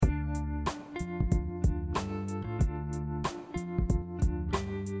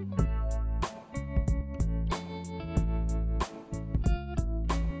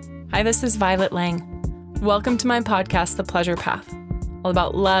Hi, this is Violet Lang. Welcome to my podcast, The Pleasure Path, all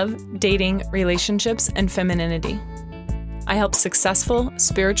about love, dating, relationships, and femininity. I help successful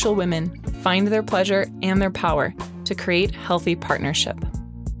spiritual women find their pleasure and their power to create healthy partnership.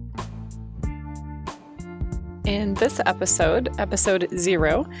 In this episode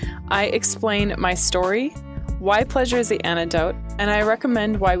 0, I explain my story, why pleasure is the antidote, and I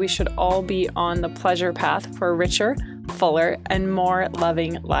recommend why we should all be on the pleasure path for richer, fuller, and more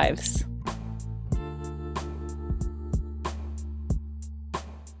loving lives.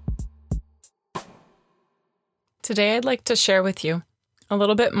 Today, I'd like to share with you a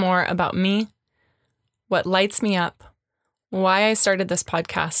little bit more about me, what lights me up, why I started this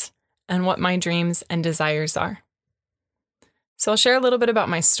podcast, and what my dreams and desires are. So I'll share a little bit about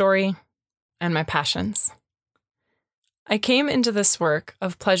my story and my passions. I came into this work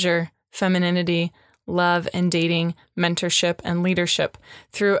of pleasure, femininity, love and dating, mentorship, and leadership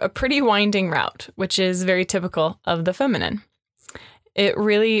through a pretty winding route, which is very typical of the feminine. It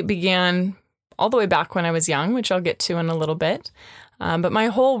really began all the way back when I was young, which I'll get to in a little bit. But my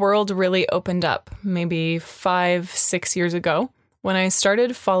whole world really opened up maybe 5-6 years ago when I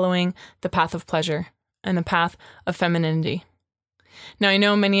started following the path of pleasure and the path of femininity. Now, I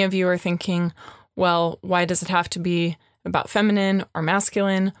know many of you are thinking, well, why does it have to be about feminine or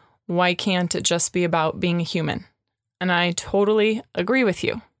masculine? Why can't it just be about being a human? And I totally agree with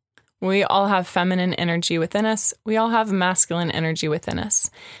you. We all have feminine energy within us. We all have masculine energy within us.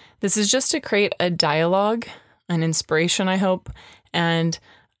 This is just to create a dialogue, an inspiration, I hope, and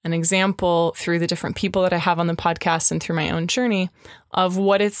an example through the different people that I have on the podcast and through my own journey of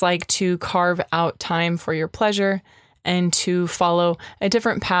what it's like to carve out time for your pleasure and to follow a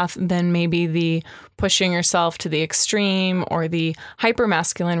different path than maybe the pushing yourself to the extreme or the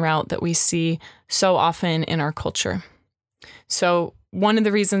hyper-masculine route that we see so often in our culture. So one of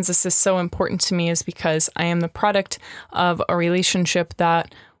the reasons this is so important to me is because I am the product of a relationship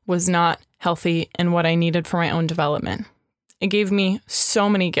that was not healthy and what I needed for my own development. It gave me so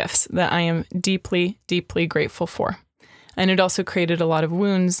many gifts that I am deeply, deeply grateful for. And it also created a lot of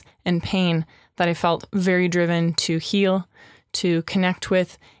wounds and pain that I felt very driven to heal, to connect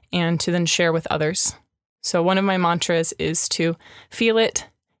with, and to then share with others. So one of my mantras is to feel it,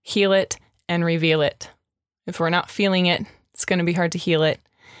 heal it, and reveal it. If we're not feeling it, it's going to be hard to heal it.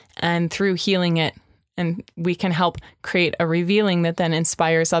 And through healing it, and we can help create a revealing that then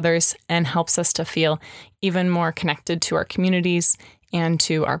inspires others and helps us to feel even more connected to our communities and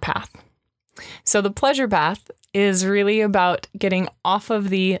to our path. So the pleasure path is really about getting off of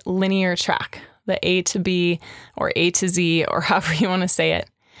the linear track, the A to B or A to Z or however you want to say it.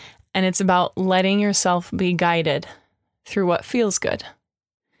 And it's about letting yourself be guided through what feels good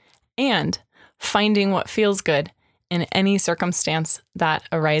and finding what feels good in any circumstance that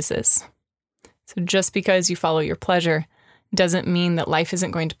arises. So just because you follow your pleasure doesn't mean that life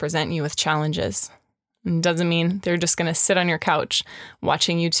isn't going to present you with challenges. It doesn't mean they're just going to sit on your couch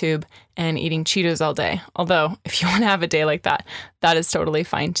watching YouTube and eating Cheetos all day. Although, if you want to have a day like that, that is totally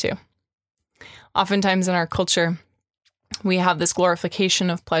fine too. Oftentimes in our culture, we have this glorification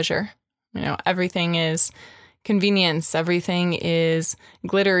of pleasure. Everything is convenience, everything is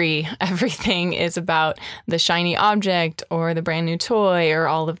glittery, everything is about the shiny object or the brand new toy or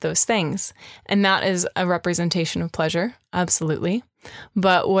all of those things. And that is a representation of pleasure, absolutely.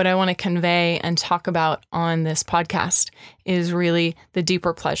 But what I want to convey and talk about on this podcast is really the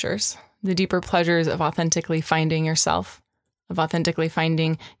deeper pleasures of authentically finding yourself, of authentically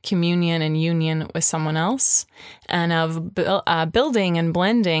finding communion and union with someone else, and of building and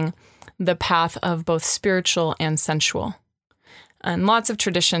blending the path of both spiritual and sensual. And lots of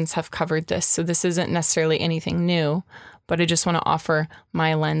traditions have covered this, so this isn't necessarily anything new, but I just want to offer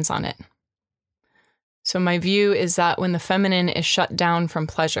my lens on it. So my view is that when the feminine is shut down from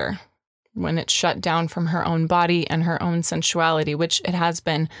pleasure, when it's shut down from her own body and her own sensuality, which it has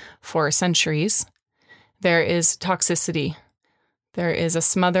been for centuries, there is toxicity. There is a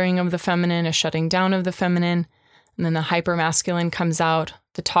smothering of the feminine, a shutting down of the feminine, and then the hyper-masculine comes out,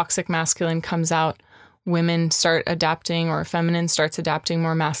 the toxic masculine comes out, women start adapting or feminine starts adapting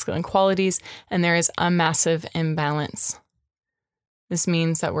more masculine qualities, and there is a massive imbalance. This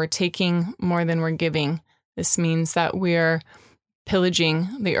means that we're taking more than we're giving. This means that we're pillaging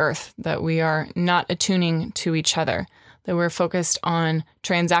the earth, that we are not attuning to each other, that we're focused on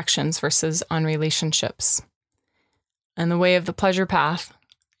transactions versus on relationships. And the way of the pleasure path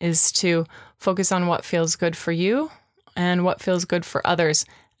is to focus on what feels good for you and what feels good for others,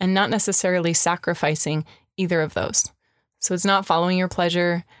 and not necessarily sacrificing either of those. So it's not following your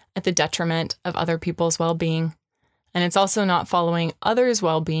pleasure at the detriment of other people's well-being, And it's also not following others'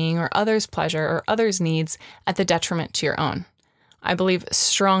 well-being or others' pleasure or others' needs at the detriment to your own. I believe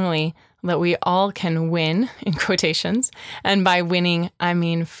strongly that we all can win, in quotations, and by winning, I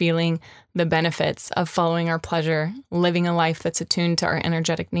mean feeling the benefits of following our pleasure, living a life that's attuned to our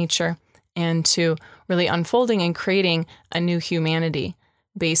energetic nature, and to really unfolding and creating a new humanity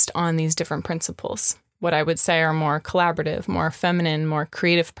based on these different principles. What I would say are more collaborative, more feminine, more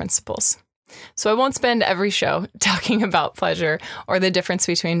creative principles. So I won't spend every show talking about pleasure or the difference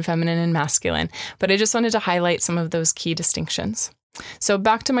between feminine and masculine, but I just wanted to highlight some of those key distinctions. So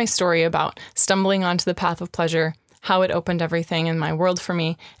back to my story about stumbling onto the path of pleasure, how it opened everything in my world for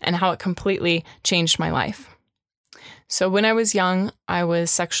me, and how it completely changed my life. So when I was young, I was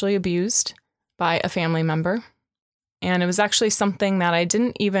sexually abused by a family member, and it was actually something that I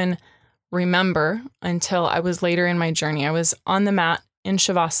didn't even remember until I was later in my journey. I was on the mat in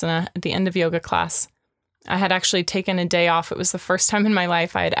Shavasana at the end of yoga class. I had actually taken a day off. It was the first time in my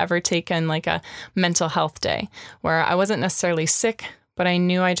life I had ever taken like a mental health day where I wasn't necessarily sick, but I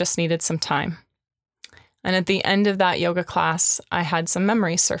knew I just needed some time. And at the end of that yoga class, I had some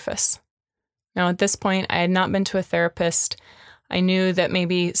memories surface. Now, at this point, I had not been to a therapist. I knew that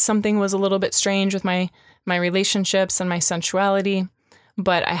maybe something was a little bit strange with my relationships and my sensuality,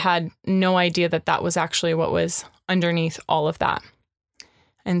 but I had no idea that that was actually what was underneath all of that.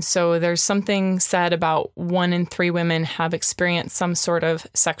 And so there's something said about 1 in 3 women have experienced some sort of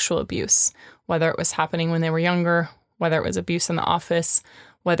sexual abuse, whether it was happening when they were younger, whether it was abuse in the office,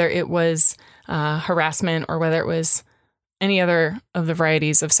 whether it was harassment, or whether it was any other of the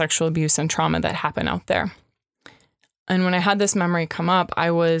varieties of sexual abuse and trauma that happen out there. And when I had this memory come up,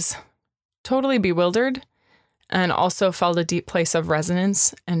 I was totally bewildered and also felt a deep place of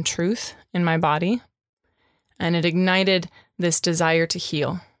resonance and truth in my body. And it ignited this desire to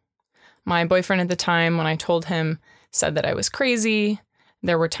heal. My boyfriend at the time, when I told him, said that I was crazy.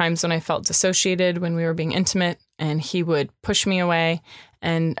 There were times when I felt dissociated when we were being intimate, and he would push me away.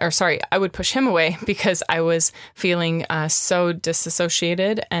 I would push him away because I was feeling so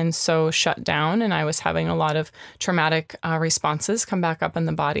disassociated and so shut down, and I was having a lot of traumatic responses come back up in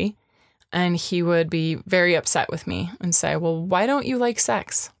the body. And he would be very upset with me and say, well, why don't you like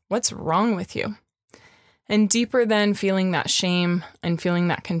sex? What's wrong with you? And deeper than feeling that shame and feeling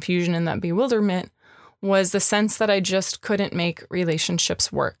that confusion and that bewilderment was the sense that I just couldn't make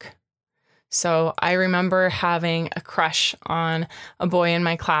relationships work. So I remember having a crush on a boy in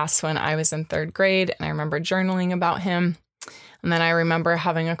my class when I was in 3rd grade, and I remember journaling about him. And then I remember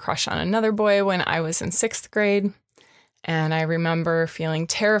having a crush on another boy when I was in 6th grade. And I remember feeling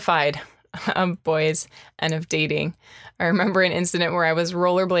terrified of boys and of dating. I remember an incident where I was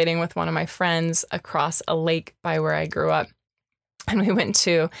rollerblading with one of my friends across a lake by where I grew up. And we went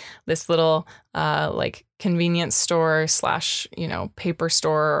to this little convenience store / paper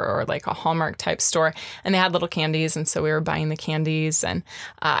store or like a Hallmark type store. And they had little candies. And so we were buying the candies. And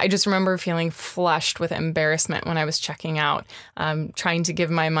I just remember feeling flushed with embarrassment when I was checking out, trying to give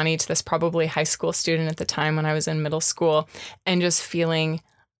my money to this probably high school student at the time when I was in middle school, and just feeling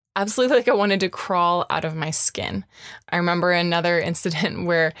absolutely like I wanted to crawl out of my skin. I remember another incident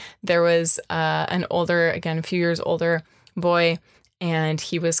where there was an older, again, a few years older boy, and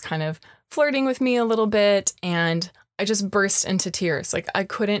he was kind of flirting with me a little bit, and I just burst into tears. Like I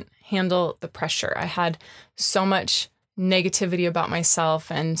couldn't handle the pressure. I had so much negativity about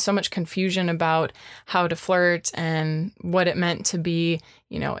myself and so much confusion about how to flirt and what it meant to be,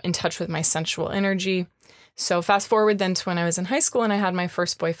 in touch with my sensual energy. So fast forward then to when I was in high school and I had my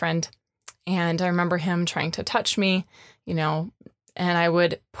first boyfriend, and I remember him trying to touch me, and I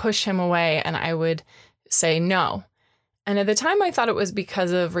would push him away and I would say no. And at the time I thought it was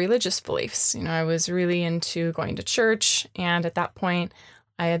because of religious beliefs. I was really into going to church, and at that point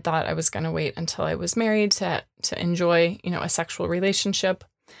I had thought I was going to wait until I was married to enjoy, a sexual relationship.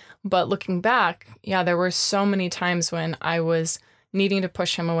 But looking back, there were so many times when I was needing to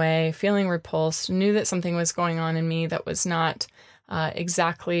push him away, feeling repulsed, knew that something was going on in me that was not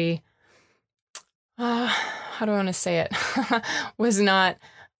exactly, how do I want to say it, was not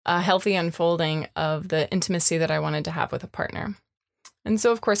a healthy unfolding of the intimacy that I wanted to have with a partner. And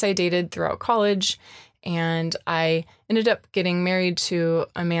so, of course, I dated throughout college, and I ended up getting married to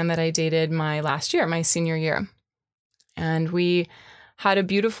a man that I dated my last year, my senior year. And we had a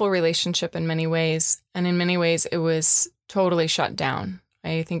beautiful relationship in many ways, and in many ways it was totally shut down.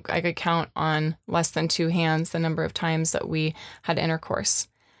 I think I could count on less than 2 hands the number of times that we had intercourse.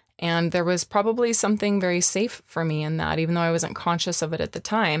 And there was probably something very safe for me in that, even though I wasn't conscious of it at the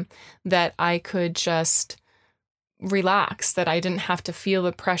time, that I could just relax, that I didn't have to feel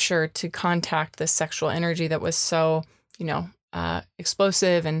the pressure to contact this sexual energy that was so,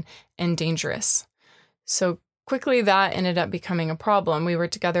 explosive and dangerous. So quickly that ended up becoming a problem. We were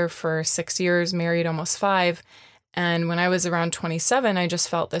together for 6 years, married almost 5. And when I was around 27, I just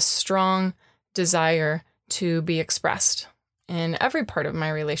felt this strong desire to be expressed in every part of my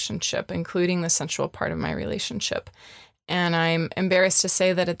relationship, including the sensual part of my relationship. And I'm embarrassed to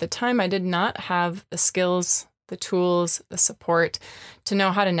say that at the time I did not have the skills, the tools, the support to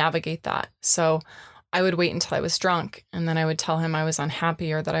know how to navigate that. So I would wait until I was drunk, and then I would tell him I was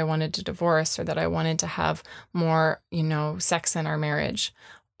unhappy, or that I wanted to divorce, or that I wanted to have more, sex in our marriage.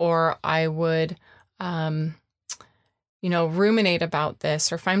 Or I would, ruminate about this,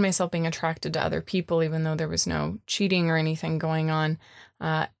 or find myself being attracted to other people, even though there was no cheating or anything going on.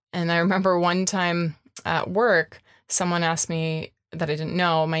 And I remember one time at work, someone asked me that I didn't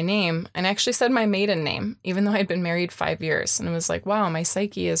know my name, and I actually said my maiden name, even though I'd been married 5 years. And it was like, wow, my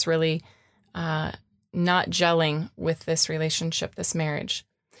psyche is really not gelling with this relationship, this marriage.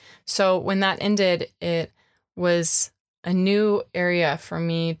 So when that ended, it was a new area for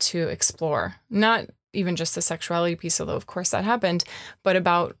me to explore. Not even just the sexuality piece, although of course that happened, but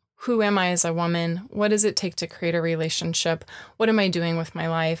about who am I as a woman? What does it take to create a relationship? What am I doing with my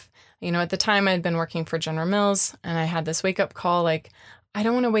life? At the time I had been working for General Mills, and I had this wake up call, like, I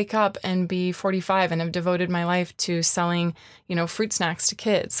don't want to wake up and be 45 and have devoted my life to selling, fruit snacks to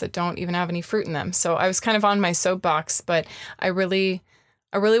kids that don't even have any fruit in them. So I was kind of on my soapbox, but I really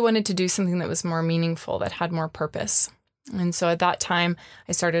wanted to do something that was more meaningful, that had more purpose. And so at that time,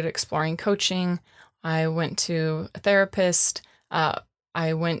 I started exploring coaching. I went to a therapist.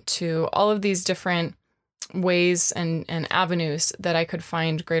 I went to all of these different ways and avenues that I could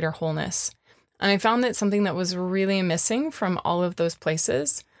find greater wholeness. And I found that something that was really missing from all of those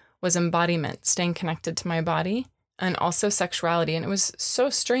places was embodiment, staying connected to my body, and also sexuality. And it was so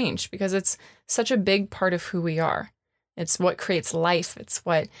strange because it's such a big part of who we are. It's what creates life. It's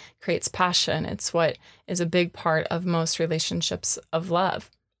what creates passion. It's what is a big part of most relationships of love.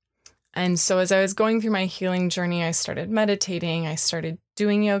 And so as I was going through my healing journey, I started meditating, I started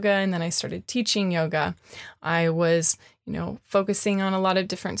doing yoga, and then I started teaching yoga. I was, focusing on a lot of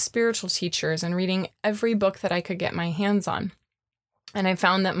different spiritual teachers and reading every book that I could get my hands on. And I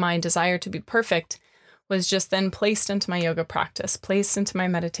found that my desire to be perfect was just then placed into my yoga practice, placed into my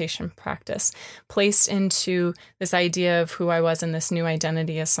meditation practice, placed into this idea of who I was in this new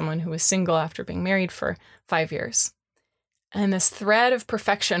identity as someone who was single after being married for 5 years. And this thread of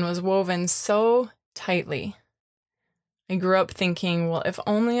perfection was woven so tightly. I grew up thinking, well, if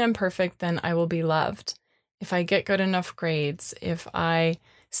only I'm perfect, then I will be loved. If I get good enough grades, if I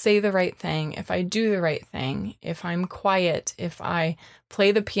say the right thing, if I do the right thing, if I'm quiet, if I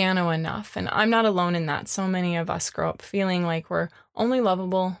play the piano enough. And I'm not alone in that. So many of us grow up feeling like we're only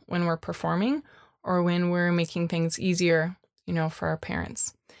lovable when we're performing or when we're making things easier, for our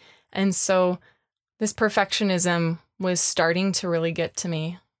parents. And so this perfectionism was starting to really get to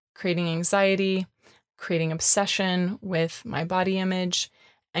me, creating anxiety, creating obsession with my body image,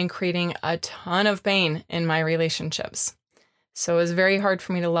 and creating a ton of pain in my relationships. So it was very hard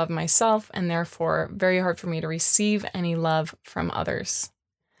for me to love myself, and therefore very hard for me to receive any love from others.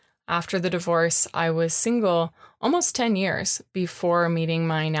 After the divorce, I was single almost 10 years before meeting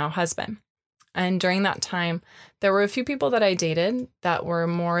my now husband. And during that time, there were a few people that I dated that were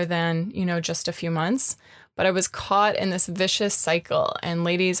more than, just a few months, but I was caught in this vicious cycle. And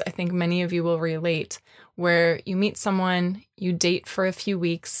ladies, I think many of you will relate, where you meet someone, you date for a few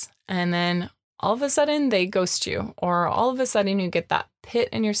weeks, and then all of a sudden they ghost you, or all of a sudden you get that pit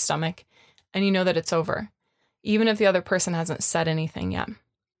in your stomach and you know that it's over, even if the other person hasn't said anything yet.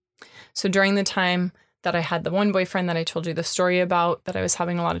 So during the time that I had the one boyfriend that I told you the story about, that I was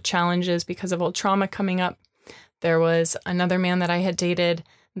having a lot of challenges because of old trauma coming up, there was another man that I had dated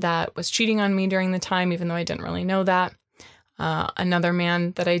that was cheating on me during the time, even though I didn't really know that. Another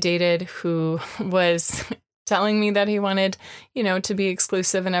man that I dated who was telling me that he wanted, to be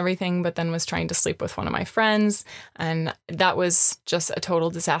exclusive and everything, but then was trying to sleep with one of my friends. And that was just a total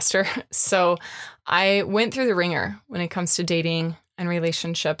disaster. So I went through the ringer when it comes to dating and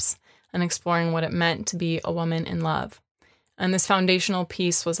relationships and exploring what it meant to be a woman in love. And this foundational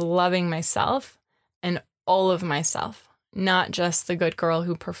piece was loving myself and all of myself, not just the good girl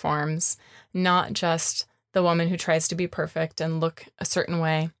who performs, not just the woman who tries to be perfect and look a certain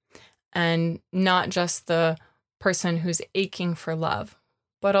way, and not just the person who's aching for love,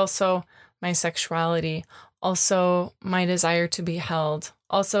 but also my sexuality, also my desire to be held,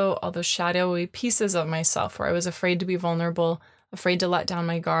 also all those shadowy pieces of myself where I was afraid to be vulnerable, afraid to let down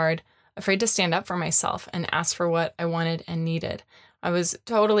my guard, afraid to stand up for myself and ask for what I wanted and needed. I was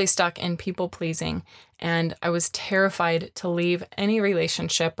totally stuck in people pleasing, and I was terrified to leave any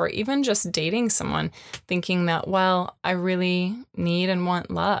relationship or even just dating someone thinking that, well, I really need and want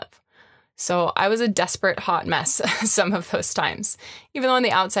love. So I was a desperate hot mess some of those times. Even though on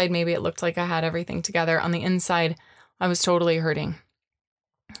the outside, maybe it looked like I had everything together, on the inside, I was totally hurting.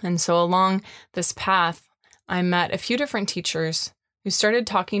 And so along this path, I met a few different teachers who started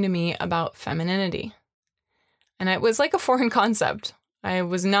talking to me about femininity. And it was like a foreign concept. I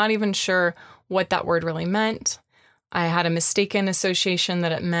was not even sure what that word really meant. I had a mistaken association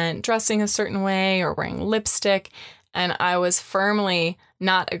that it meant dressing a certain way or wearing lipstick. And I was firmly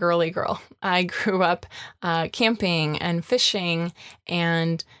not a girly girl. I grew up camping and fishing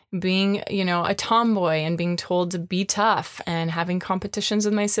and being, a tomboy and being told to be tough and having competitions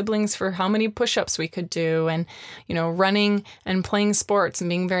with my siblings for how many push-ups we could do and, running and playing sports and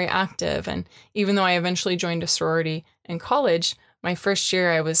being very active. And even though I eventually joined a sorority in college, my first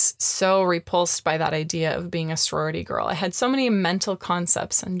year, I was so repulsed by that idea of being a sorority girl. I had so many mental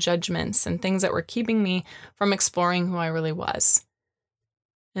concepts and judgments and things that were keeping me from exploring who I really was.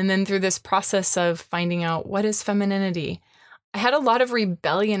 And then through this process of finding out what is femininity, I had a lot of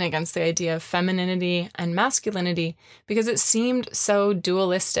rebellion against the idea of femininity and masculinity because it seemed so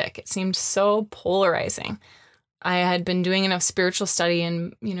dualistic. It seemed so polarizing. I had been doing enough spiritual study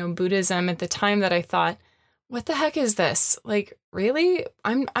and, Buddhism at the time that I thought, what the heck is this? Like, really?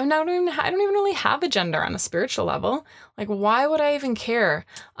 I don't even really have a gender on a spiritual level. Like, why would I even care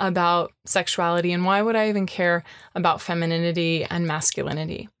about sexuality? And why would I even care about femininity and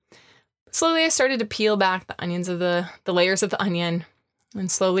masculinity? Slowly, I started to peel back the onions of the layers of the onion and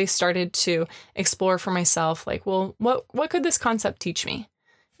slowly started to explore for myself, like, well, what could this concept teach me?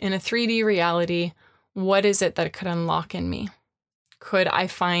 In a 3D reality, what is it that it could unlock in me? Could I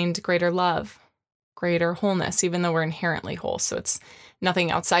find greater love? Greater wholeness, even though we're inherently whole. So it's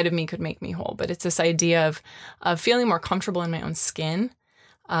nothing outside of me could make me whole, but it's this idea of feeling more comfortable in my own skin,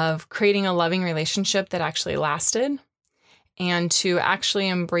 of creating a loving relationship that actually lasted, and to actually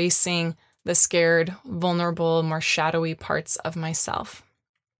embracing the scared, vulnerable, more shadowy parts of myself.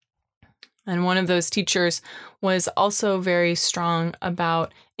 And one of those teachers was also very strong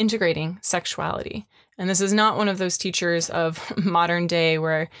about integrating sexuality. And this is not one of those teachers of modern day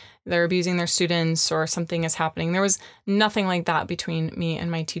where they're abusing their students or something is happening. There was nothing like that between me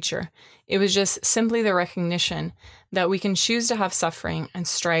and my teacher. It was just simply the recognition that we can choose to have suffering and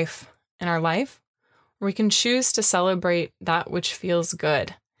strife in our life, or we can choose to celebrate that which feels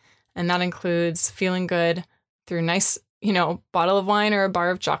good. And that includes feeling good through a nice, bottle of wine or a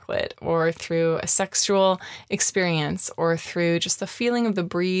bar of chocolate, or through a sexual experience, or through just the feeling of the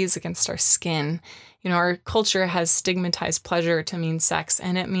breeze against our skin. Our culture has stigmatized pleasure to mean sex,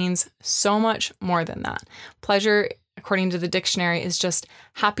 and it means so much more than that. Pleasure, according to the dictionary, is just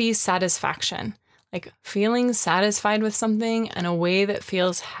happy satisfaction, like feeling satisfied with something in a way that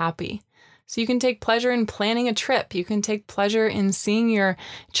feels happy. So you can take pleasure in planning a trip. You can take pleasure in seeing your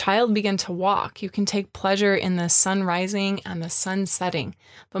child begin to walk. You can take pleasure in the sun rising and the sun setting.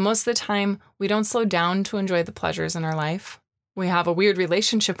 But most of the time, we don't slow down to enjoy the pleasures in our life. We have a weird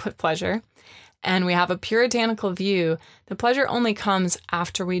relationship with pleasure. And we have a puritanical view that pleasure only comes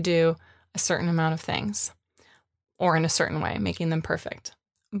after we do a certain amount of things, or in a certain way, making them perfect.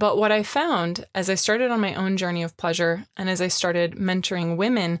 But what I found as I started on my own journey of pleasure, and as I started mentoring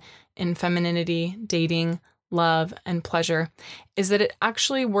women in femininity, dating, love, and pleasure, is that it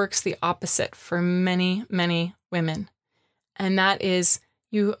actually works the opposite for many, many women. And that is,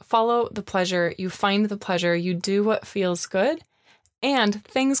 you follow the pleasure, you find the pleasure, you do what feels good, and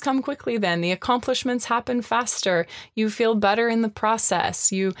things come quickly then. The accomplishments happen faster. You feel better in the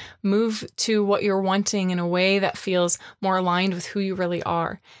process. You move to what you're wanting in a way that feels more aligned with who you really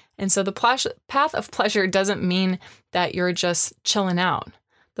are. And so the path of pleasure doesn't mean that you're just chilling out.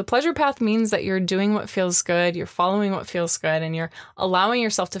 The pleasure path means that you're doing what feels good, you're following what feels good, and you're allowing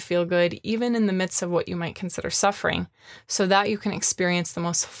yourself to feel good even in the midst of what you might consider suffering, so that you can experience the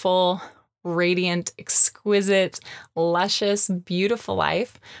most full, radiant, exquisite, luscious, beautiful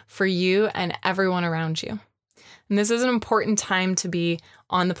life for you and everyone around you. And this is an important time to be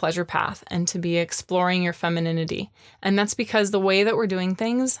on the pleasure path and to be exploring your femininity. And that's because the way that we're doing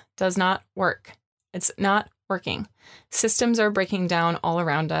things does not work. It's not working. Systems are breaking down all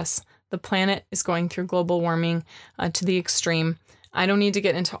around us. The planet is going through global warming to the extreme. I don't need to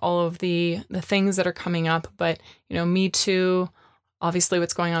get into all of the things that are coming up, but Me Too, obviously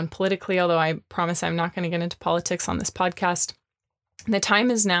what's going on politically, although I promise I'm not going to get into politics on this podcast. The time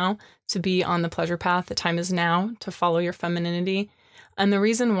is now to be on the pleasure path. The time is now to follow your femininity. And the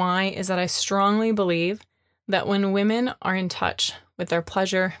reason why is that I strongly believe that when women are in touch with their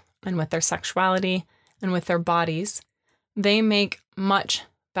pleasure and with their sexuality and with their bodies, they make much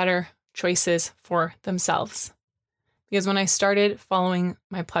better choices for themselves. Because when I started following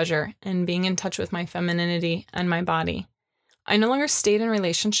my pleasure and being in touch with my femininity and my body, I no longer stayed in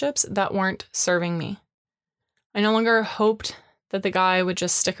relationships that weren't serving me. I no longer hoped that the guy would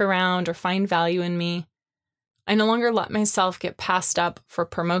just stick around or find value in me. I no longer let myself get passed up for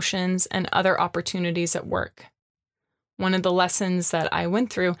promotions and other opportunities at work. One of the lessons that I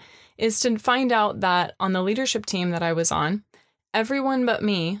went through is to find out that on the leadership team that I was on, everyone but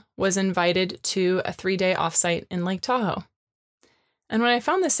me was invited to a 3-day offsite in Lake Tahoe. And when I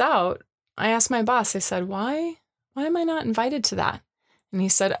found this out, I asked my boss, I said, why am I not invited to that? And he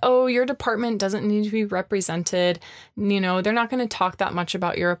said, oh, your department doesn't need to be represented. They're not going to talk that much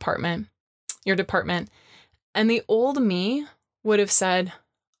about your department. And the old me would have said,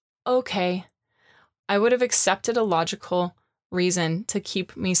 okay, I would have accepted a logical reason to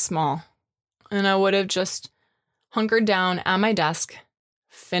keep me small. And I would have just hunkered down at my desk,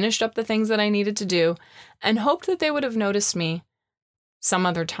 finished up the things that I needed to do, and hoped that they would have noticed me some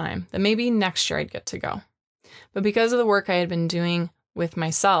other time, that maybe next year I'd get to go. But because of the work I had been doing with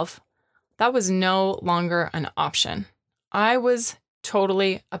myself, that was no longer an option. I was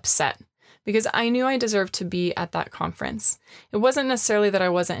totally upset because I knew I deserved to be at that conference. It wasn't necessarily that I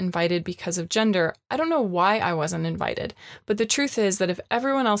wasn't invited because of gender. I don't know why I wasn't invited, but the truth is that if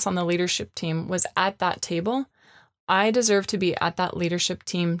everyone else on the leadership team was at that table, I deserved to be at that leadership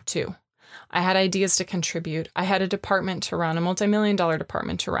team too. I had ideas to contribute. I had a department to run, a multi-million-dollar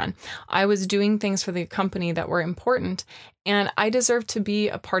department to run. I was doing things for the company that were important, and I deserved to be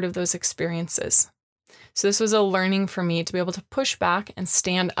a part of those experiences. So this was a learning for me to be able to push back and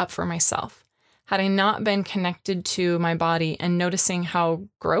stand up for myself. Had I not been connected to my body and noticing how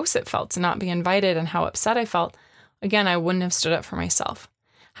gross it felt to not be invited and how upset I felt, again, I wouldn't have stood up for myself.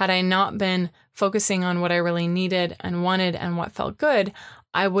 Had I not been focusing on what I really needed and wanted and what felt good,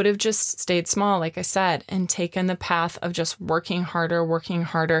 I would have just stayed small, like I said, and taken the path of just working harder.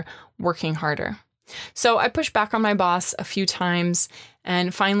 So I pushed back on my boss a few times,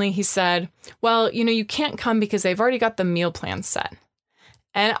 and finally he said, well, you can't come because they've already got the meal plan set.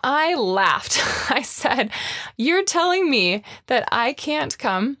 And I laughed. I said, you're telling me that I can't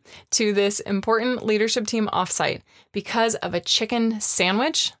come to this important leadership team offsite because of a chicken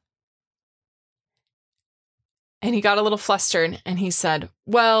sandwich? And he got a little flustered and he said,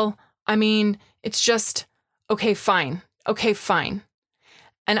 well, it's just, okay, fine.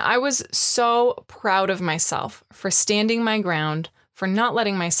 And I was so proud of myself for standing my ground, for not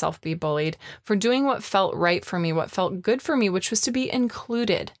letting myself be bullied, for doing what felt right for me, what felt good for me, which was to be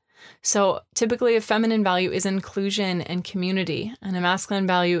included. So typically a feminine value is inclusion and community, and a masculine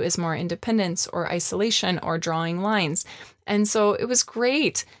value is more independence or isolation or drawing lines. And so it was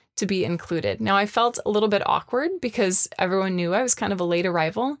great to be included. Now I felt a little bit awkward because everyone knew I was kind of a late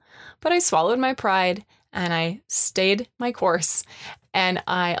arrival, but I swallowed my pride and I stayed my course and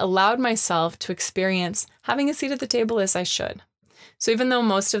I allowed myself to experience having a seat at the table as I should. So even though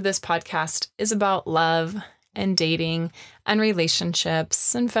most of this podcast is about love and dating and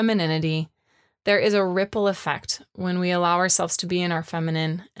relationships and femininity, there is a ripple effect when we allow ourselves to be in our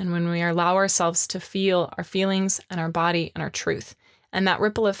feminine and when we allow ourselves to feel our feelings and our body and our truth. And that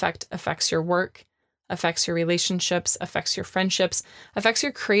ripple effect affects your work, affects your relationships, affects your friendships, affects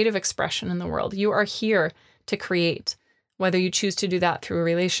your creative expression in the world. You are here to create, whether you choose to do that through a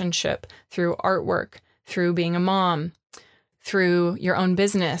relationship, through artwork, through being a mom, through your own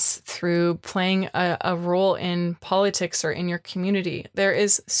business, through playing a role in politics or in your community. There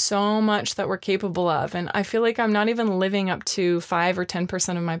is so much that we're capable of. And I feel like I'm not even living up to 5 or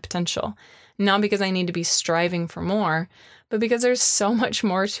 10% of my potential. Not because I need to be striving for more, but because there's so much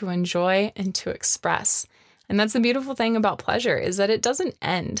more to enjoy and to express. And that's the beautiful thing about pleasure is that it doesn't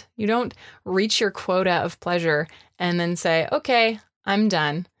end. You don't reach your quota of pleasure and then say, okay, I'm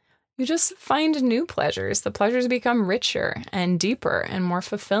done. You just find new pleasures. The pleasures become richer and deeper and more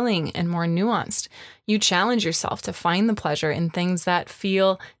fulfilling and more nuanced. You challenge yourself to find the pleasure in things that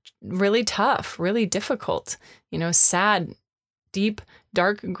feel really tough, really difficult, sad, deep,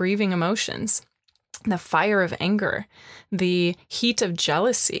 dark, grieving emotions, the fire of anger, the heat of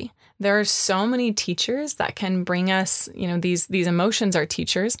jealousy. There are so many teachers that can bring us, these emotions are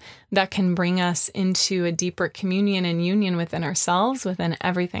teachers that can bring us into a deeper communion and union within ourselves, within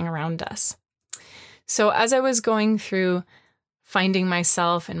everything around us. So as I was going through finding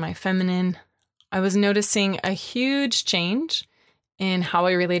myself in my feminine, I was noticing a huge change in how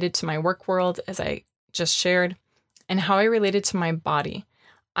I related to my work world, as I just shared, and how I related to my body.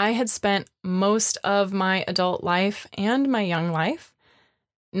 I had spent most of my adult life and my young life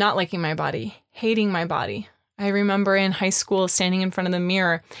not liking my body, hating my body. I remember in high school standing in front of the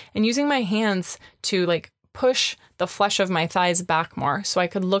mirror and using my hands to push the flesh of my thighs back more so I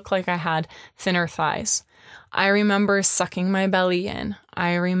could look like I had thinner thighs. I remember sucking my belly in.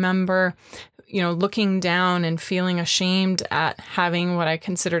 I remember, looking down and feeling ashamed at having what I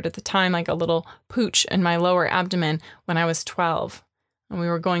considered at the time like a little pooch in my lower abdomen when I was 12. And we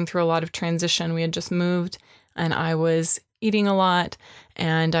were going through a lot of transition. We had just moved and I was eating a lot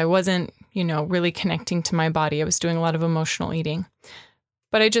and I wasn't, really connecting to my body. I was doing a lot of emotional eating.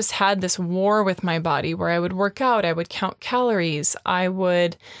 But I just had this war with my body where I would work out, I would count calories, I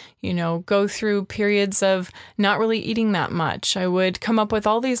would, go through periods of not really eating that much. I would come up with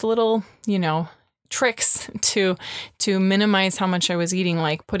all these little, tricks to minimize how much I was eating,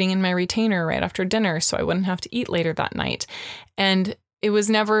 like putting in my retainer right after dinner so I wouldn't have to eat later that night. And it was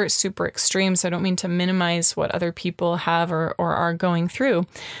never super extreme, so I don't mean to minimize what other people have or are going through.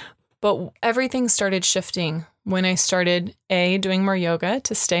 But everything started shifting when I started A, doing more yoga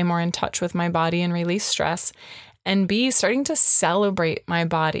to stay more in touch with my body and release stress, and B, starting to celebrate my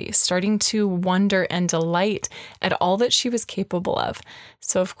body, starting to wonder and delight at all that she was capable of.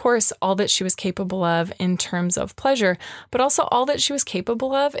 So of course, all that she was capable of in terms of pleasure, but also all that she was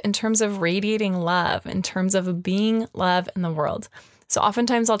capable of in terms of radiating love, in terms of being love in the world. So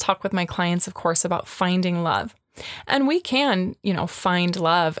oftentimes I'll talk with my clients, of course, about finding love. And we can, find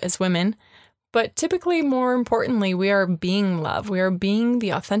love as women, but typically, more importantly, we are being love. We are being the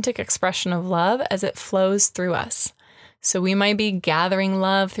authentic expression of love as it flows through us. So we might be gathering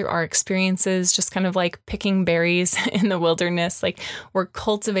love through our experiences, just kind of like picking berries in the wilderness. Like we're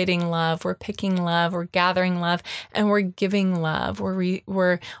cultivating love, we're picking love, we're gathering love, and we're giving love.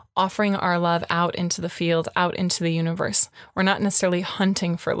 We're offering our love out into the field, out into the universe. We're not necessarily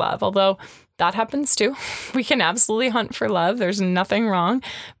hunting for love, although that happens too. We can absolutely hunt for love. There's nothing wrong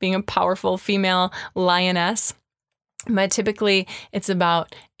being a powerful female lioness. But typically, it's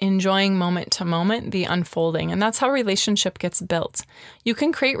about enjoying moment to moment, the unfolding. And that's how relationship gets built. You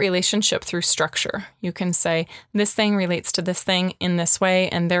can create relationship through structure. You can say, this thing relates to this thing in this way,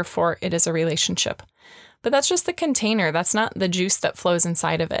 and therefore it is a relationship. But that's just the container. That's not the juice that flows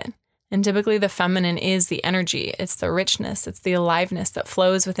inside of it. And typically the feminine is the energy, it's the richness, it's the aliveness that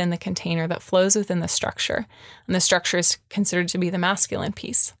flows within the container, that flows within the structure. And the structure is considered to be the masculine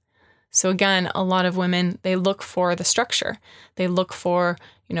piece. So again, a lot of women, they look for the structure. They look for,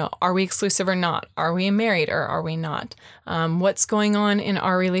 are we exclusive or not? Are we married or are we not? What's going on in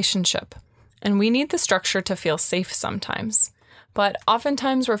our relationship? And we need the structure to feel safe sometimes. But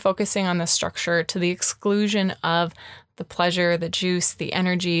oftentimes we're focusing on the structure to the exclusion of the pleasure, the juice, the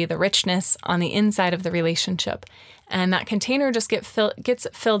energy, the richness on the inside of the relationship. And that container just gets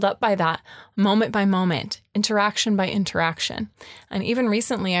filled up by that moment by moment, interaction by interaction. And even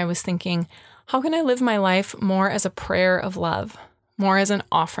recently I was thinking, how can I live my life more as a prayer of love, more as an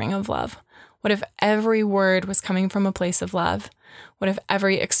offering of love? What if every word was coming from a place of love? What if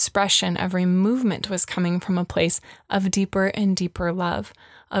every expression, every movement was coming from a place of deeper and deeper love,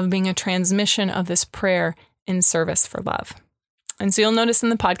 of being a transmission of this prayer in service for love? And so you'll notice in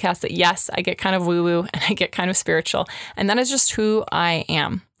the podcast that yes, I get kind of woo-woo and I get kind of spiritual. And that is just who I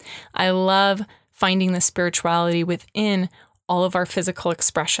am. I love finding the spirituality within all of our physical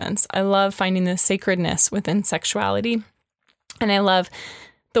expressions. I love finding the sacredness within sexuality. And I love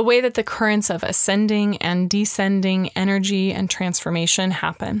the way that the currents of ascending and descending energy and transformation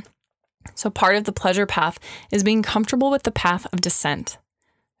happen. So part of the pleasure path is being comfortable with the path of descent.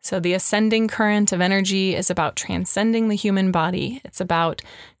 So the ascending current of energy is about transcending the human body. It's about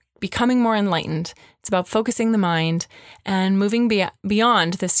becoming more enlightened. It's about focusing the mind and moving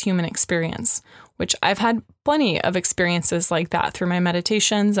beyond this human experience, which I've had plenty of experiences like that through my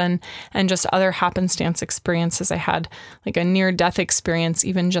meditations and just other happenstance experiences. I had like a near-death experience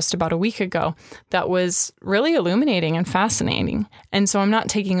even just about a week ago that was really illuminating and fascinating. And so I'm not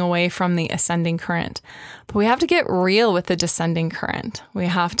taking away from the ascending current, but we have to get real with the descending current. We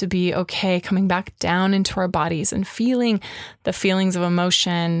have to be okay coming back down into our bodies and feeling the feelings of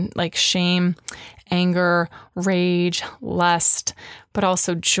emotion like shame, anger, rage, lust, but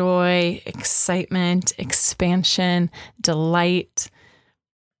also joy, excitement, expansion, delight,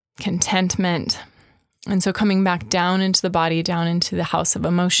 contentment. And so coming back down into the body, down into the house of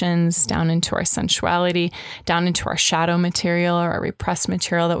emotions, down into our sensuality, down into our shadow material or our repressed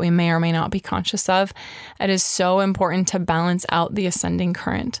material that we may or may not be conscious of, it is so important to balance out the ascending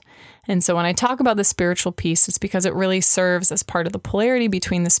current. And so when I talk about the spiritual piece, it's because it really serves as part of the polarity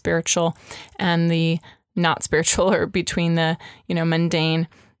between the spiritual and the not spiritual or between the, mundane.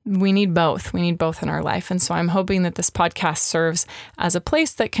 We need both. We need both in our life. And so I'm hoping that this podcast serves as a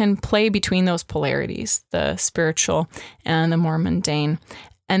place that can play between those polarities, the spiritual and the more mundane,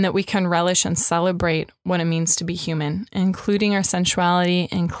 and that we can relish and celebrate what it means to be human, including our sensuality,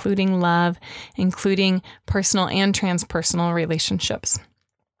 including love, including personal and transpersonal relationships.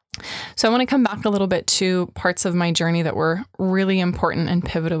 So I want to come back a little bit to parts of my journey that were really important and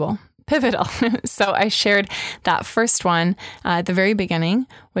pivotal. So I shared that first one at the very beginning,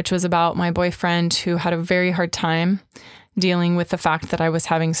 which was about my boyfriend who had a very hard time dealing with the fact that I was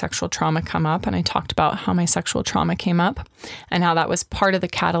having sexual trauma come up. And I talked about how my sexual trauma came up and how that was part of the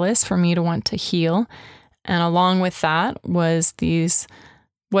catalyst for me to want to heal. And along with that was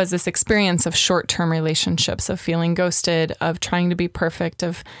this experience of short-term relationships, of feeling ghosted, of trying to be perfect,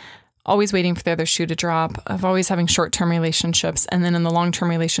 of always waiting for the other shoe to drop, of always having short-term relationships, and then in the long-term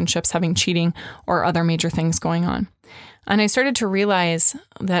relationships, having cheating or other major things going on. And I started to realize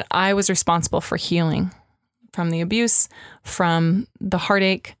that I was responsible for healing from the abuse, from the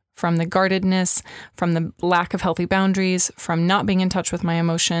heartache, from the guardedness, from the lack of healthy boundaries, from not being in touch with my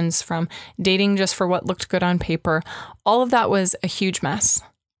emotions, from dating just for what looked good on paper. All of that was a huge mess.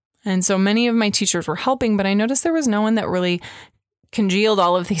 And so many of my teachers were helping, but I noticed there was no one that really congealed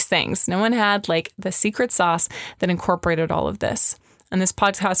all of these things. No one had like the secret sauce that incorporated all of this. And this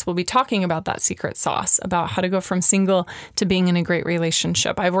podcast will be talking about that secret sauce, about how to go from single to being in a great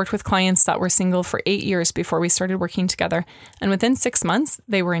relationship. I've worked with clients that were single for 8 years before we started working together. And within 6 months,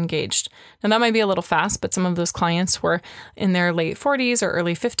 they were engaged. Now that might be a little fast, but some of those clients were in their late 40s or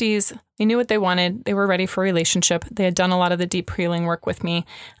early 50s. They knew what they wanted. They were ready for a relationship. They had done a lot of the deep healing work with me,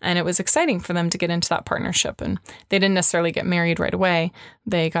 and it was exciting for them to get into that partnership. And they didn't necessarily get married right away.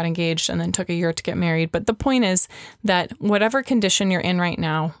 They got engaged and then took a year to get married. But the point is that whatever condition you're in right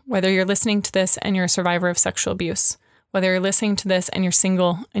now, whether you're listening to this and you're a survivor of sexual abuse, whether you're listening to this and you're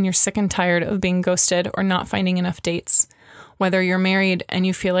single and you're sick and tired of being ghosted or not finding enough dates, whether you're married and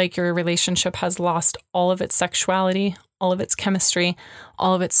you feel like your relationship has lost all of its sexuality, all of its chemistry,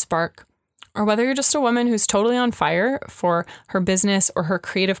 all of its spark, or whether you're just a woman who's totally on fire for her business or her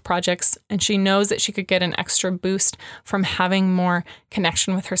creative projects, and she knows that she could get an extra boost from having more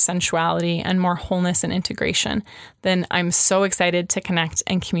connection with her sensuality and more wholeness and integration, then I'm so excited to connect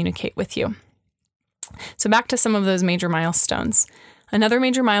and communicate with you. So back to some of those major milestones. Another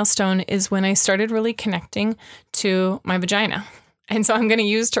major milestone is when I started really connecting to my vagina. And so I'm going to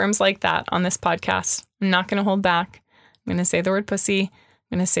use terms like that on this podcast. I'm not going to hold back. I'm going to say the word pussy.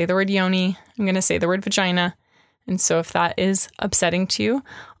 I'm going to say the word yoni. I'm going to say the word vagina. And so if that is upsetting to you,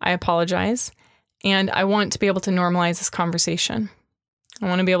 I apologize. And I want to be able to normalize this conversation. I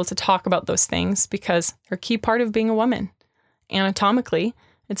want to be able to talk about those things because they're a key part of being a woman. Anatomically,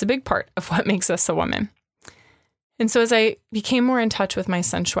 it's a big part of what makes us a woman. And so as I became more in touch with my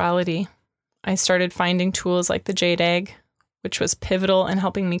sensuality, I started finding tools like the Jade Egg, which was pivotal in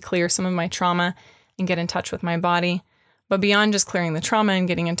helping me clear some of my trauma and get in touch with my body. But beyond just clearing the trauma and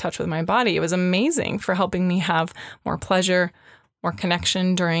getting in touch with my body, it was amazing for helping me have more pleasure, more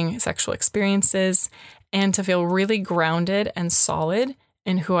connection during sexual experiences, and to feel really grounded and solid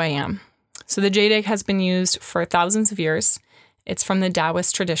in who I am. So the Jade Egg has been used for thousands of years. It's from the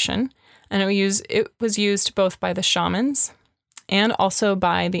Taoist tradition, and it was used both by the shamans and also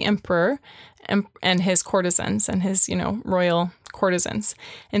by the emperor and his courtesans and his, royal courtesans.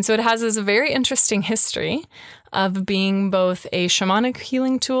 And so it has this very interesting history of being both a shamanic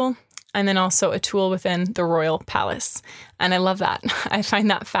healing tool and then also a tool within the royal palace. And I love that. I find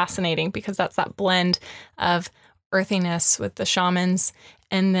that fascinating because that's that blend of earthiness with the shamans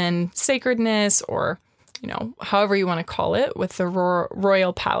and then sacredness or, however you want to call it with the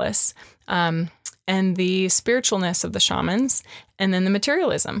royal palace. And the spiritualness of the shamans, and then the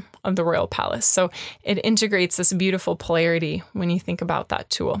materialism of the royal palace. So it integrates this beautiful polarity when you think about that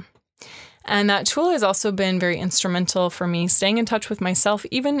tool. And that tool has also been very instrumental for me staying in touch with myself,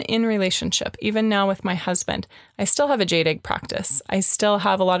 even in relationship, even now with my husband. I still have a Jade Egg practice. I still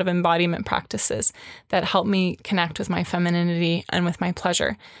have a lot of embodiment practices that help me connect with my femininity and with my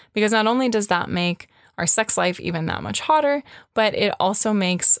pleasure. Because not only does that make our sex life even that much hotter, but it also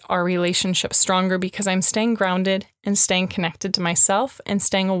makes our relationship stronger because I'm staying grounded and staying connected to myself and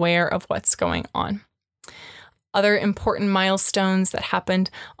staying aware of what's going on. Other important milestones that happened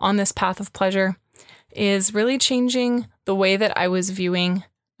on this path of pleasure is really changing the way that I was viewing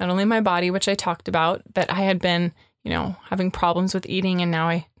not only my body, which I talked about, that I had been, having problems with eating, and now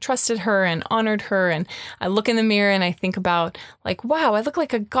I trusted her and honored her. And I look in the mirror and I think about wow, I look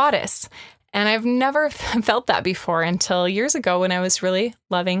like a goddess. And I've never felt that before until years ago when I was really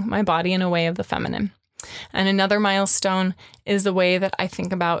loving my body in a way of the feminine. And another milestone is the way that I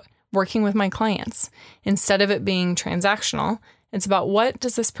think about working with my clients. Instead of it being transactional, it's about what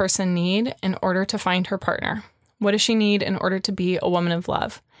does this person need in order to find her partner? What does she need in order to be a woman of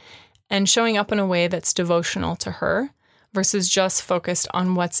love? And showing up in a way that's devotional to her versus just focused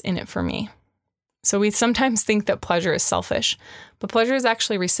on what's in it for me. So we sometimes think that pleasure is selfish, but pleasure is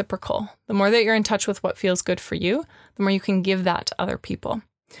actually reciprocal. The more that you're in touch with what feels good for you, the more you can give that to other people.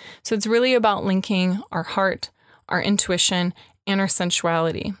 So it's really about linking our heart, our intuition, and our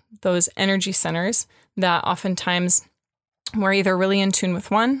sensuality, those energy centers that oftentimes we're either really in tune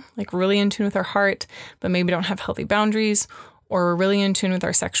with one, like really in tune with our heart, but maybe don't have healthy boundaries, or we're really in tune with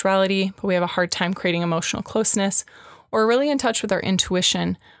our sexuality, but we have a hard time creating emotional closeness, or we're really in touch with our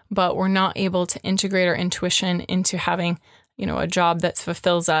intuition, but we're not able to integrate our intuition into having, a job that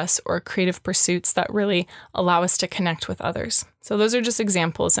fulfills us or creative pursuits that really allow us to connect with others. So those are just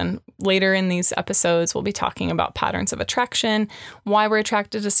examples. And later in these episodes, we'll be talking about patterns of attraction, why we're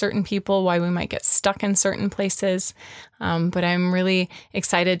attracted to certain people, why we might get stuck in certain places. But I'm really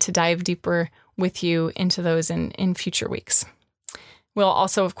excited to dive deeper with you into those in future weeks. We'll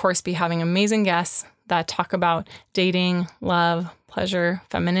also, of course, be having amazing guests that talk about dating, love, pleasure,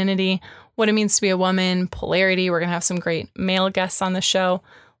 femininity, what it means to be a woman, polarity. We're going to have some great male guests on the show.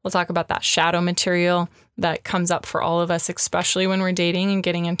 We'll talk about that shadow material that comes up for all of us, especially when we're dating and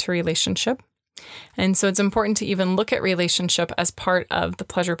getting into a relationship. And so it's important to even look at relationship as part of the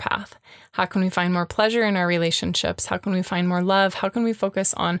pleasure path. How can we find more pleasure in our relationships? How can we find more love? How can we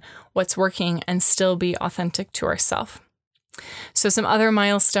focus on what's working and still be authentic to ourselves? So some other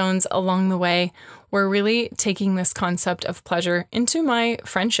milestones along the way, we're really taking this concept of pleasure into my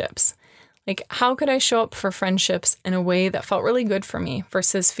friendships. Like, how could I show up for friendships in a way that felt really good for me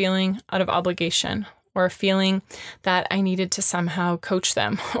versus feeling out of obligation or feeling that I needed to somehow coach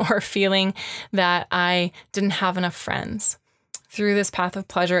them or feeling that I didn't have enough friends? Through this path of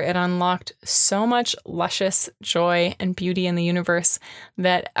pleasure, it unlocked so much luscious joy and beauty in the universe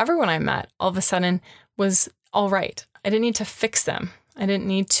that everyone I met all of a sudden was all right. I didn't need to fix them. I didn't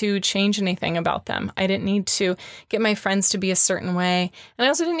need to change anything about them. I didn't need to get my friends to be a certain way. And I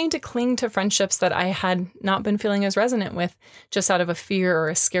also didn't need to cling to friendships that I had not been feeling as resonant with just out of a fear or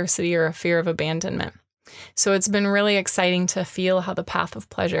a scarcity or a fear of abandonment. So it's been really exciting to feel how the path of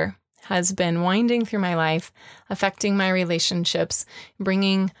pleasure has been winding through my life, affecting my relationships,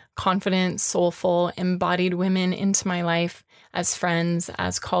 bringing confident, soulful, embodied women into my life as friends,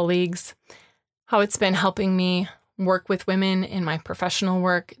 as colleagues, how it's been helping me work with women in my professional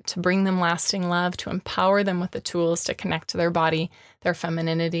work to bring them lasting love, to empower them with the tools to connect to their body, their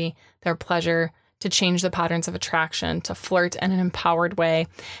femininity, their pleasure, to change the patterns of attraction, to flirt in an empowered way,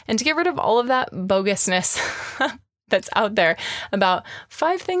 and to get rid of all of that bogusness that's out there about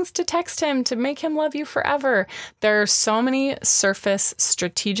 5 things to text him to make him love you forever. There are so many surface,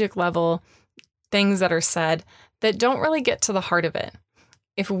 strategic level things that are said that don't really get to the heart of it.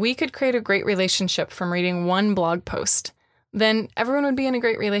 If we could create a great relationship from reading one blog post, then everyone would be in a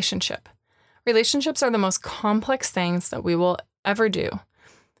great relationship. Relationships are the most complex things that we will ever do.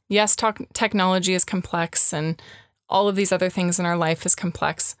 Yes, technology is complex and all of these other things in our life is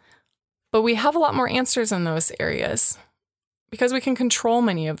complex, but we have a lot more answers in those areas because we can control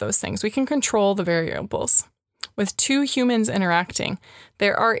many of those things. We can control the variables. With 2 humans interacting,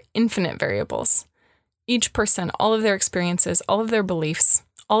 there are infinite variables. Each person, all of their experiences, all of their beliefs,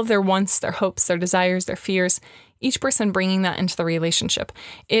 all of their wants, their hopes, their desires, their fears, each person bringing that into the relationship.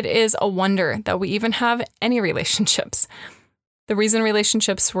 It is a wonder that we even have any relationships. The reason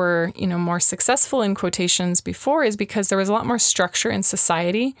relationships were, more successful in quotations before is because there was a lot more structure in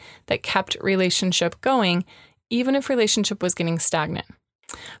society that kept relationship going, even if relationship was getting stagnant.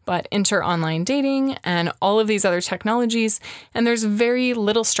 But enter online dating and all of these other technologies, and there's very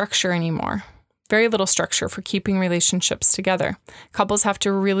little structure anymore. Very little structure for keeping relationships together. Couples have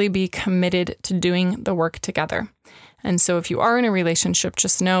to really be committed to doing the work together. And so if you are in a relationship,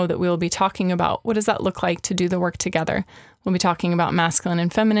 just know that we will be talking about what does that look like to do the work together. We'll be talking about masculine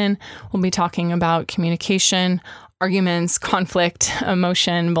and feminine. We'll be talking about communication, arguments, conflict,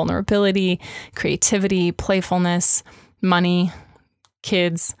 emotion, vulnerability, creativity, playfulness, money,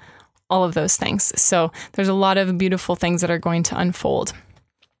 kids, all of those things. So there's a lot of beautiful things that are going to unfold.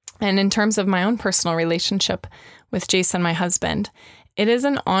 And in terms of my own personal relationship with Jason, my husband, it is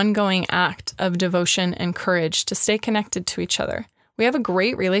an ongoing act of devotion and courage to stay connected to each other. We have a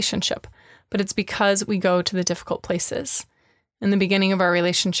great relationship, but it's because we go to the difficult places. In the beginning of our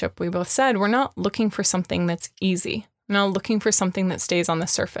relationship, we both said, we're not looking for something that's easy. We're not looking for something that stays on the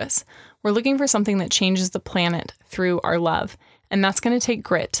surface. We're looking for something that changes the planet through our love. And that's going to take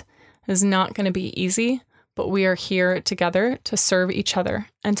grit. is not going to be easy, but we are here together to serve each other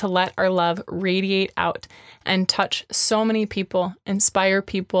and to let our love radiate out and touch so many people, inspire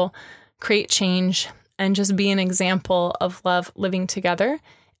people, create change, and just be an example of love living together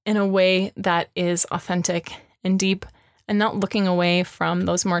in a way that is authentic and deep and not looking away from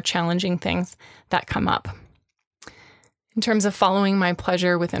those more challenging things that come up. In terms of following my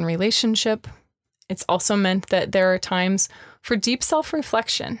pleasure within relationship, it's also meant that there are times for deep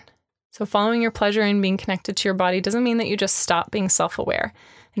self-reflection. So following your pleasure and being connected to your body doesn't mean that you just stop being self-aware.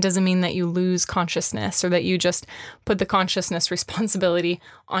 It doesn't mean that you lose consciousness or that you just put the consciousness responsibility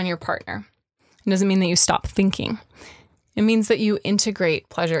on your partner. It doesn't mean that you stop thinking. It means that you integrate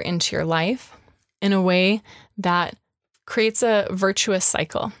pleasure into your life in a way that creates a virtuous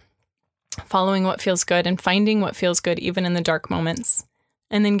cycle, following what feels good and finding what feels good even in the dark moments,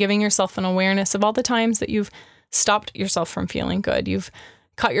 and then giving yourself an awareness of all the times that you've stopped yourself from feeling good. You've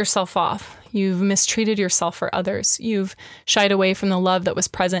cut yourself off. You've mistreated yourself or others. You've shied away from the love that was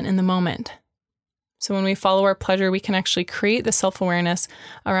present in the moment. So when we follow our pleasure, we can actually create the self-awareness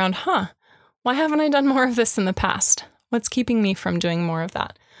around, why haven't I done more of this in the past? What's keeping me from doing more of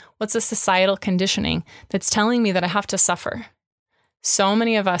that? What's a societal conditioning that's telling me that I have to suffer? So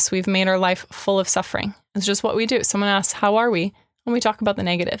many of us, we've made our life full of suffering. It's just what we do. Someone asks, how are we? And we talk about the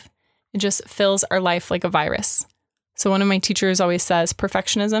negative. It just fills our life like a virus. So one of my teachers always says,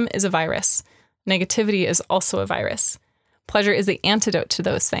 perfectionism is a virus. Negativity is also a virus. Pleasure is the antidote to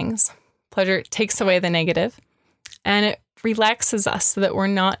those things. Pleasure takes away the negative, and it relaxes us so that we're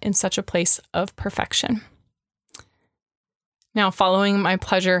not in such a place of perfection. Now, following my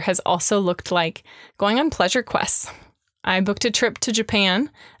pleasure has also looked like going on pleasure quests. I booked a trip to Japan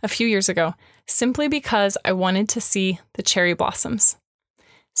a few years ago simply because I wanted to see the cherry blossoms.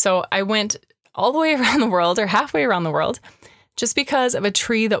 So I went all the way around the world, or halfway around the world, just because of a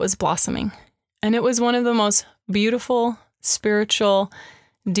tree that was blossoming. And it was one of the most beautiful, spiritual,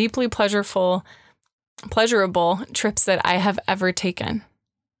 deeply pleasurable trips that I have ever taken.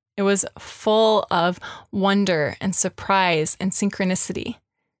 It was full of wonder and surprise and synchronicity.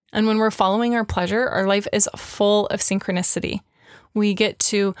 And when we're following our pleasure, our life is full of synchronicity. We get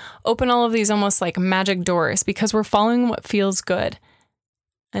to open all of these almost like magic doors because we're following what feels good.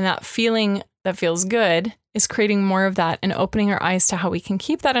 And that feeling that feels good is creating more of that and opening our eyes to how we can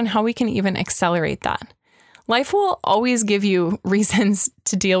keep that and how we can even accelerate that. Life will always give you reasons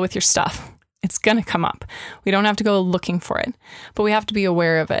to deal with your stuff. It's going to come up. We don't have to go looking for it, but we have to be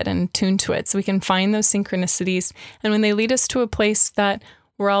aware of it and tune to it so we can find those synchronicities. And when they lead us to a place that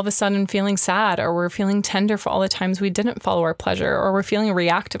we're all of a sudden feeling sad, or we're feeling tender for all the times we didn't follow our pleasure, or we're feeling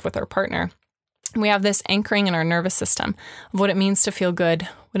reactive with our partner, we have this anchoring in our nervous system of what it means to feel good,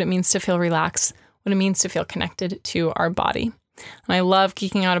 what it means to feel relaxed, what it means to feel connected to our body. And I love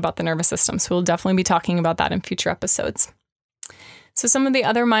geeking out about the nervous system, so we'll definitely be talking about that in future episodes. So some of the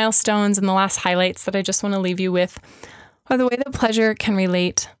other milestones and the last highlights that I just want to leave you with are the way that pleasure can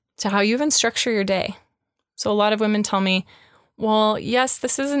relate to how you even structure your day. So a lot of women tell me, well, yes,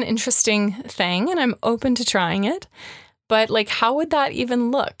 this is an interesting thing and I'm open to trying it, but how would that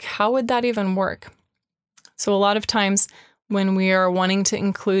even look? How would that even work? So a lot of times when we are wanting to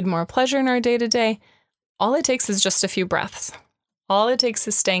include more pleasure in our day-to-day, all it takes is just a few breaths. All it takes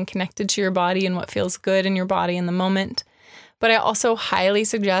is staying connected to your body and what feels good in your body in the moment. But I also highly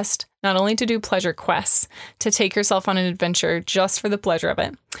suggest not only to do pleasure quests, to take yourself on an adventure just for the pleasure of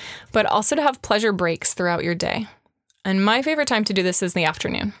it, but also to have pleasure breaks throughout your day. And my favorite time to do this is the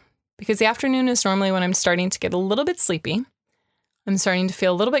afternoon, because the afternoon is normally when I'm starting to get a little bit sleepy. I'm starting to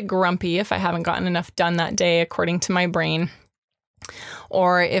feel a little bit grumpy if I haven't gotten enough done that day according to my brain.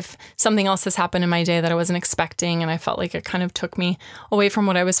 Or if something else has happened in my day that I wasn't expecting and I felt like it kind of took me away from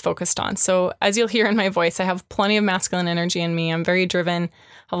what I was focused on. So as you'll hear in my voice, I have plenty of masculine energy in me. I'm very driven,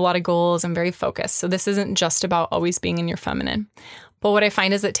 have a lot of goals, I'm very focused. So this isn't just about always being in your feminine. But what I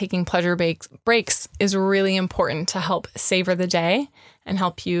find is that taking pleasure breaks is really important to help savor the day and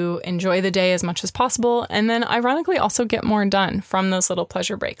help you enjoy the day as much as possible. And then ironically also get more done from those little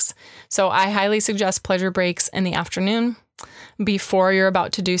pleasure breaks. So I highly suggest pleasure breaks in the afternoon before you're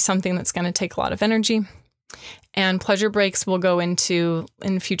about to do something that's going to take a lot of energy. And pleasure breaks will go into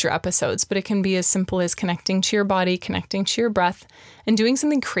in future episodes, but it can be as simple as connecting to your body, connecting to your breath, and doing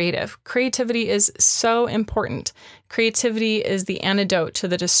something creative. Creativity is so important. Creativity is the antidote to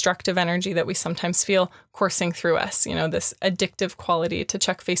the destructive energy that we sometimes feel coursing through us. This addictive quality to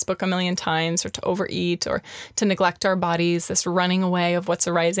check Facebook a million times, or to overeat, or to neglect our bodies, this running away of what's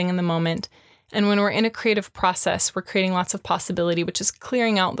arising in the moment. And when we're in a creative process, we're creating lots of possibility, which is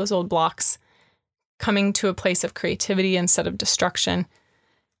clearing out those old blocks, coming to a place of creativity instead of destruction.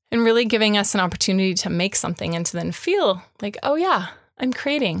 and really giving us an opportunity to make something and to then feel like, oh yeah, I'm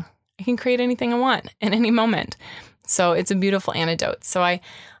creating. I can create anything I want in any moment. So it's a beautiful antidote. So I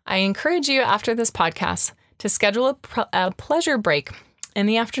encourage you after this podcast to schedule a pleasure break in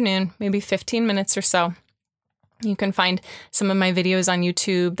the afternoon, maybe 15 minutes or so. You can find some of my videos on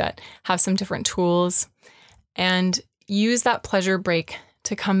YouTube that have some different tools, and use that pleasure break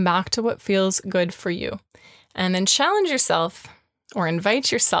to come back to what feels good for you. And then challenge yourself or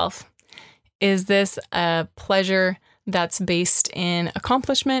invite yourself. Is this a pleasure that's based in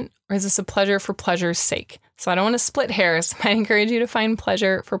accomplishment, or is this a pleasure for pleasure's sake? So I don't want to split hairs. I encourage you to find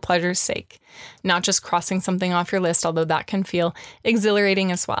pleasure for pleasure's sake, not just crossing something off your list, although that can feel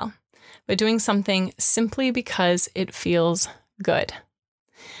exhilarating as well, but doing something simply because it feels good.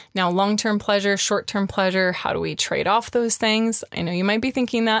 Now, long-term pleasure, short-term pleasure, how do we trade off those things? I know you might be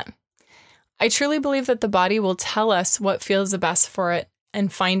thinking that. I truly believe that the body will tell us what feels the best for it,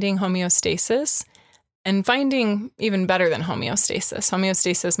 and finding homeostasis, and finding even better than homeostasis.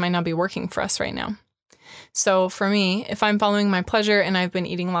 Homeostasis might not be working for us right now. So for me, if I'm following my pleasure and I've been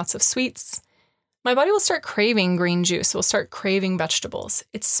eating lots of sweets, my body will start craving green juice. It will start craving vegetables.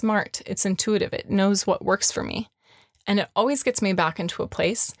 It's smart. It's intuitive. It knows what works for me. And it always gets me back into a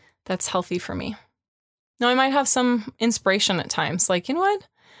place that's healthy for me. Now, I might have some inspiration at times, like, you know what?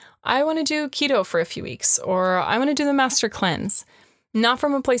 I want to do keto for a few weeks, or I want to do the master cleanse. Not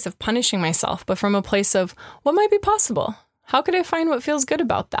from a place of punishing myself, but from a place of what might be possible. How could I find what feels good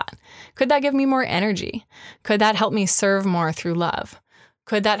about that? Could that give me more energy? Could that help me serve more through love?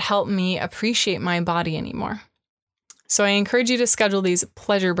 Could that help me appreciate my body anymore? So I encourage you to schedule these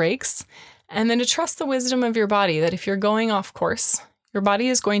pleasure breaks, and then to trust the wisdom of your body, that if you're going off course, your body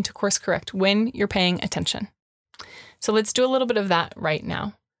is going to course correct when you're paying attention. So let's do a little bit of that right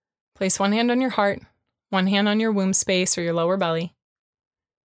now. Place one hand on your heart, one hand on your womb space or your lower belly,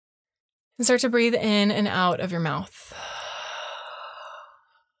 and start to breathe in and out of your mouth.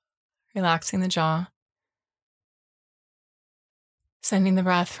 Relaxing the jaw. Sending the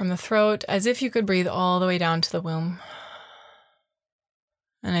breath from the throat as if you could breathe all the way down to the womb.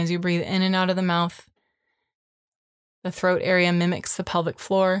 And as you breathe in and out of the mouth, the throat area mimics the pelvic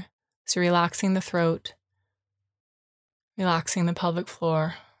floor. So relaxing the throat, relaxing the pelvic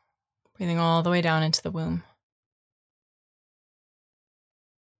floor, breathing all the way down into the womb.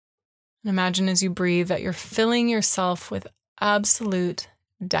 And imagine as you breathe that you're filling yourself with absolute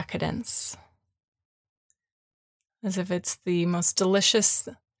decadence, as if it's the most delicious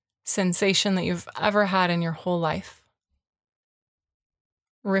sensation that you've ever had in your whole life,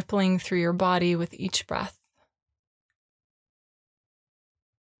 rippling through your body with each breath.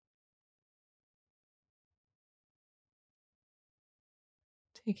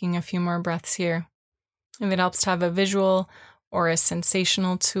 Taking a few more breaths here. If it helps to have a visual or a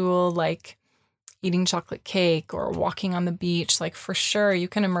sensational tool like eating chocolate cake or walking on the beach, like for sure you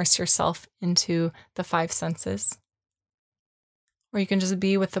can immerse yourself into the five senses. Or you can just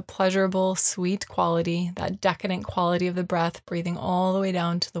be with the pleasurable, sweet quality, that decadent quality of the breath, breathing all the way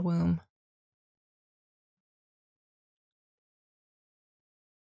down to the womb.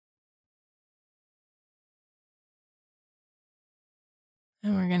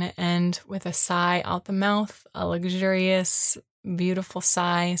 And we're going to end with a sigh out the mouth, a luxurious, beautiful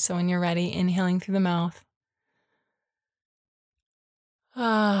sigh. So when you're ready, inhaling through the mouth.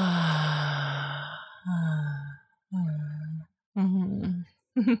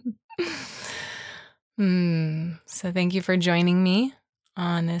 So thank you for joining me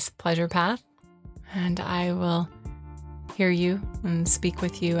on this pleasure path, and I will hear you and speak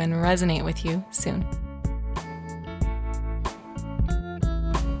with you and resonate with you soon.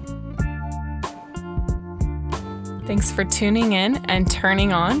 Thanks for tuning in and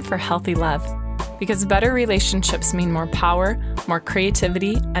turning on for healthy love, because better relationships mean more power, more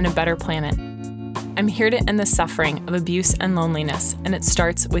creativity, and a better planet. I'm here to end the suffering of abuse and loneliness, and it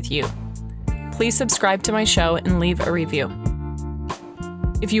starts with you. Please subscribe to my show and leave a review.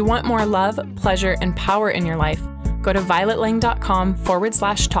 If you want more love, pleasure, and power in your life, go to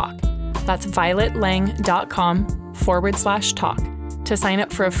violetlang.com/talk. That's violetlang.com/talk to sign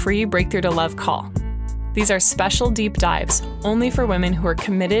up for a free Breakthrough to Love call. These are special deep dives only for women who are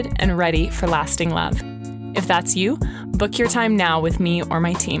committed and ready for lasting love. If that's you, book your time now with me or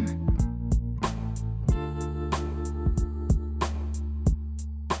my team.